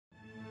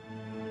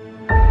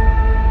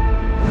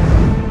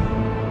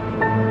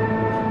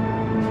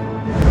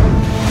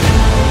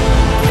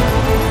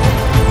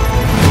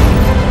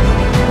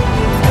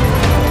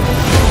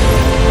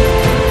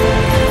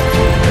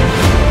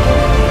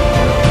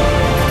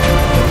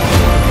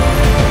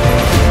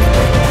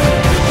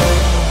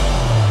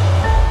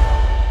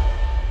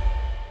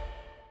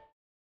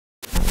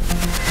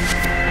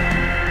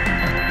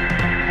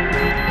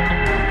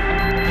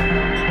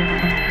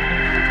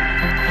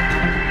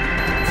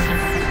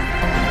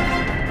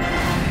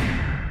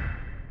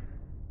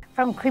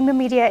From Creamer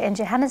Media in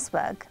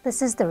Johannesburg,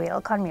 this is the Real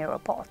Economy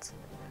Report.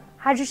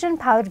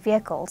 Hydrogen-powered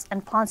vehicles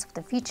and plants of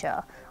the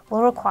future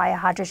will require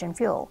hydrogen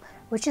fuel,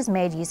 which is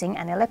made using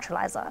an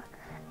electrolyser.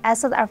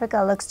 As South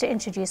Africa looks to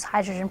introduce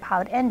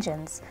hydrogen-powered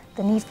engines,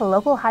 the need for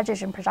local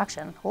hydrogen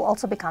production will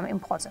also become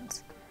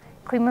important.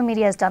 Creamer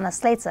Media's Donna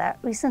Slater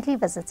recently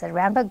visited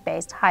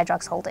Randburg-based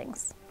Hydrox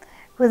Holdings.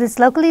 With its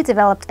locally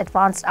developed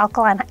advanced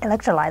alkaline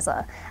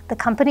electrolyser, the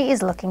company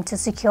is looking to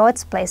secure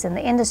its place in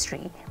the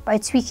industry by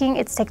tweaking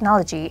its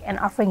technology and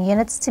offering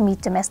units to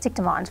meet domestic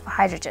demand for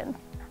hydrogen.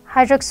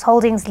 Hydrox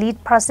Holdings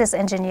lead process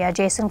engineer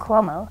Jason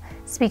Cuomo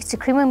speaks to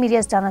Creamer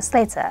Media's Donna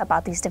Slater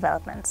about these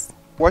developments.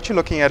 What you're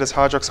looking at is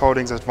Hydrox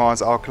Holdings'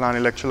 advanced alkaline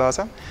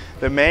electrolyser.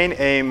 The main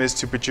aim is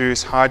to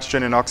produce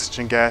hydrogen and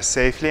oxygen gas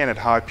safely and at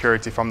high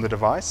purity from the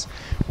device.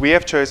 We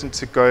have chosen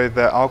to go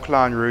the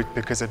alkaline route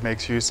because it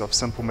makes use of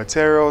simple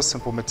materials.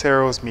 Simple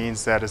materials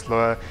means that it's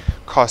lower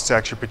cost to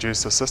actually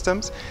produce the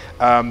systems.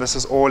 This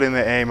is all in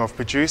the aim of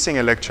producing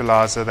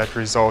electrolyser that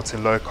results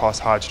in low cost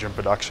hydrogen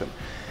production.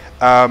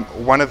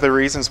 One of the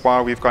reasons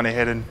why we've gone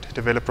ahead and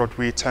developed what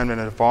we term an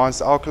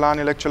advanced alkaline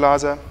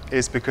electrolyser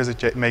is because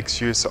it makes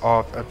use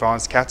of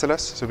advanced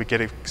catalysts, so we get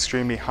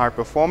extremely high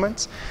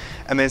performance.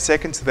 And then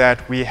second to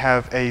that, we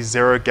have a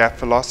zero gap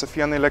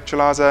philosophy on the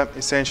electrolyser.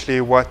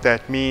 Essentially what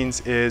that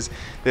means is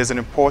there's an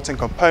important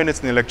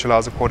component in the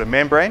electrolyser called a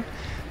membrane.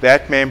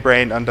 That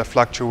membrane under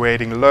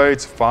fluctuating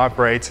loads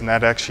vibrates, and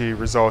that actually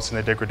results in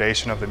the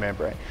degradation of the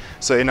membrane.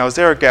 So in our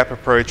zero gap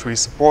approach, we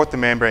support the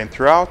membrane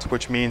throughout,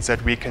 which means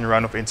that we can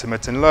run off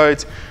intermittent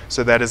loads,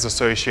 so that is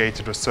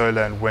associated with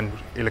solar and wind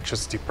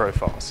electricity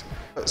profiles.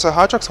 So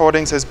Hydrox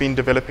Holdings has been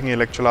developing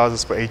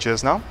electrolyzers for 8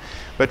 years now,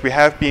 but we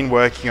have been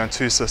working on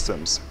two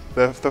systems.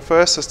 The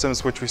first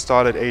systems, which we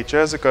started 8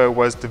 years ago,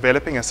 was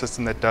developing a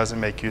system that doesn't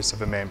make use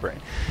of a membrane.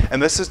 And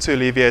this is to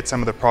alleviate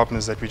some of the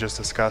problems that we just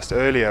discussed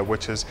earlier,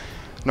 which is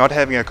not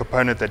having a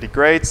component that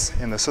degrades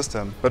in the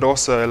system, but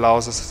also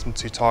allows the system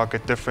to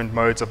target different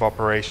modes of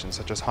operation,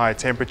 such as higher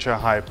temperature,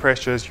 higher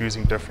pressures,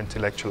 using different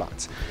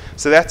electrolytes.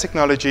 So that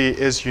technology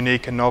is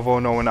unique and novel.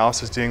 No one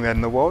else is doing that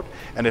in the world,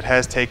 and it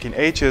has taken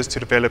 8 years to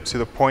develop to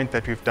the point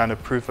that we've done a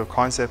proof of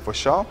concept for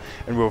Shell,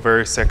 and we're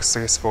very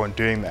successful in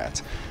doing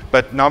that.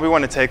 But now we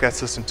want to take that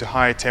system to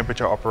higher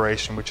temperature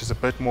operation, which is a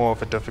bit more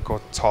of a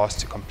difficult task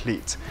to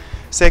complete.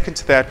 Second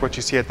to that, what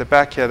you see at the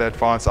back here, the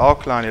advanced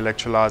alkaline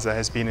electrolyser,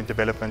 has been in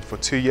development for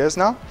 2 years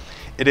now.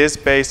 It is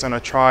based on a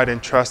tried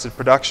and trusted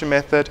production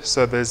method,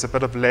 so there's a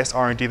bit of less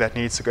R&D that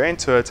needs to go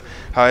into it.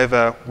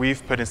 However,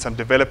 we've put in some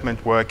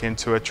development work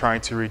into it,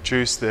 trying to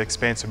reduce the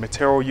expensive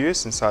material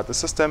use inside the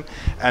system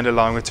and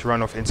allowing it to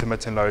run off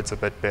intermittent loads a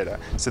bit better.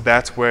 So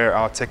that's where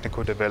our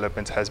technical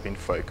development has been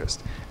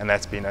focused, and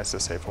that's been, as I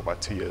say, for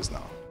about 2 years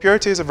now.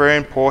 Purity is a very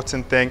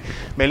important thing,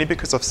 mainly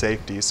because of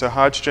safety. So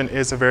hydrogen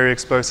is a very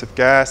explosive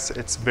gas.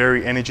 It's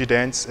very energy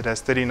dense. It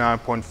has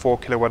 39.4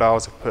 kilowatt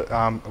hours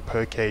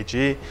per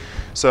kg.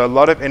 So a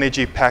lot of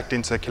energy packed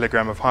into a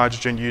kilogram of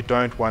hydrogen. You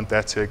don't want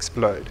that to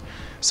explode.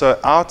 So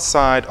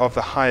outside of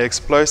the high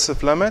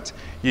explosive limit,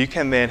 you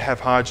can then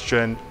have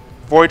hydrogen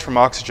void from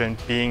oxygen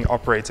being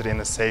operated in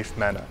a safe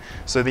manner.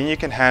 So then you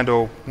can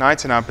handle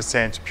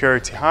 99%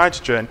 purity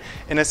hydrogen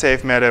in a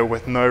safe manner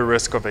with no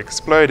risk of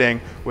exploding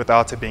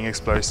without it being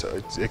exposed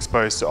to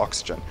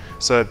oxygen.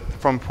 So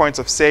from points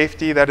of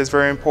safety, that is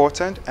very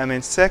important. And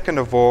then second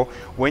of all,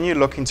 when you're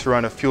looking to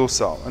run a fuel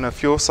cell, and a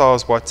fuel cell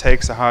is what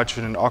takes the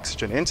hydrogen and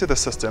oxygen into the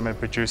system and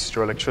produces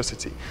your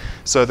electricity.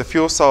 So the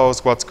fuel cell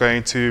is what's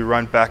going to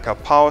run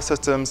backup power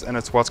systems, and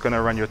it's what's going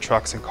to run your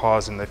trucks and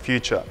cars in the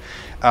future.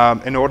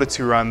 In order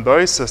to run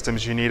those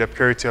systems, you need a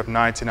purity of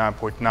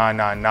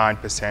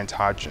 99.999%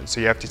 hydrogen. So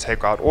you have to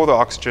take out all the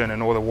oxygen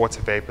and all the water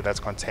vapor that's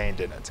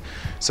contained in it.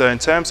 So in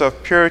terms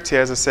of purity,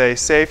 as I say,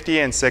 safety,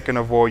 and second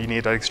of all, you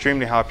need an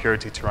extremely high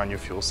purity to run your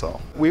fuel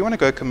cell. We want to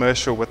go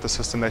commercial with the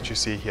system that you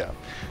see here.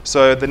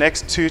 So the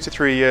next 2 to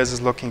 3 years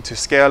is looking to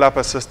scale up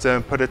a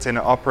system, put it in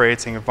an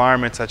operating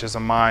environment such as a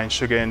mine,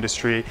 sugar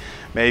industry,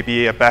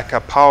 maybe a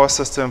backup power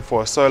system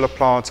for a solar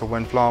plant or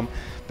wind farm.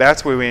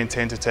 That's where we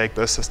intend to take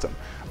this system.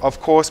 Of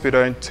course, we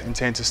don't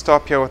intend to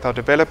stop here with our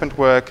development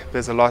work.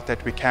 There's a lot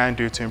that we can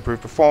do to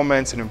improve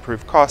performance and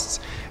improve costs,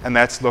 and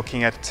that's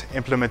looking at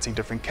implementing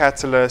different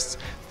catalysts,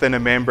 thinner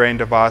membrane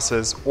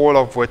devices, all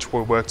of which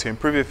will work to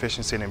improve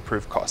efficiency and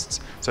improve costs.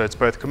 So it's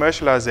both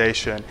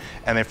commercialization,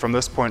 and then from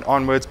this point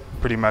onwards,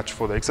 pretty much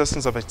for the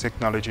existence of a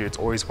technology, it's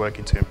always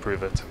working to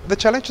improve it. The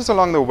challenges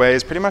along the way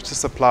is pretty much the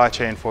supply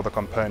chain for the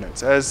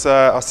components. As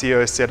our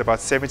CEO said, about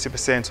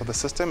 70% of the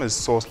system is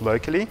sourced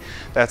locally.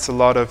 That's a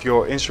lot of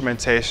your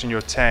instrumentation, your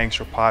tanks,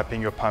 your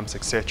piping, your pumps,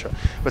 etc.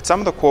 But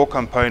some of the core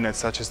components,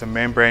 such as the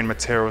membrane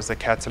materials, the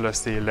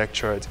catalyst, the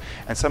electrodes,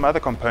 and some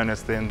other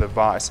components in the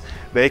device,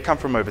 they come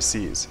from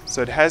overseas.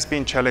 So it has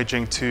been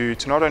challenging to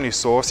not only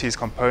source these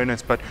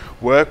components, but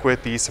work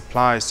with these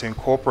suppliers to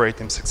incorporate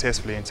them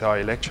successfully into our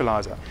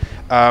electrolyzer.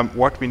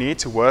 What we need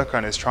to work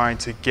on is trying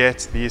to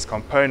get these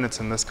components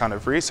and this kind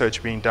of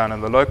research being done in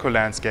the local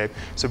landscape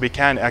so we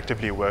can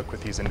actively work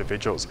with these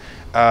individuals.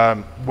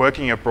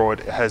 Working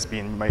abroad has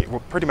been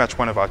pretty much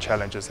one of our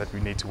challenges that we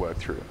need to work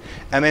through.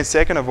 And then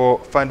second of all,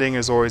 funding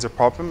is always a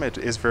problem. It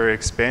is very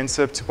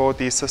expensive to build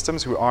these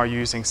systems. We are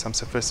using some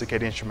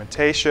sophisticated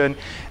instrumentation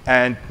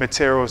and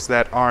materials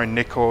that are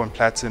nickel and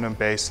platinum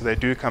based, so they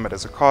do come at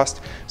a cost,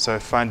 so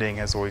funding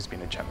has always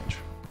been a challenge.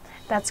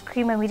 That's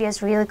Creamer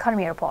Media's Real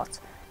Economy Report.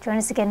 Join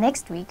us again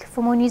next week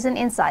for more news and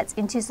insights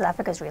into South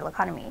Africa's real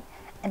economy.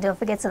 And don't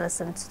forget to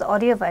listen to the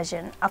audio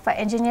version of our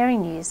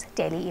Engineering News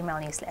daily email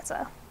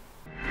newsletter.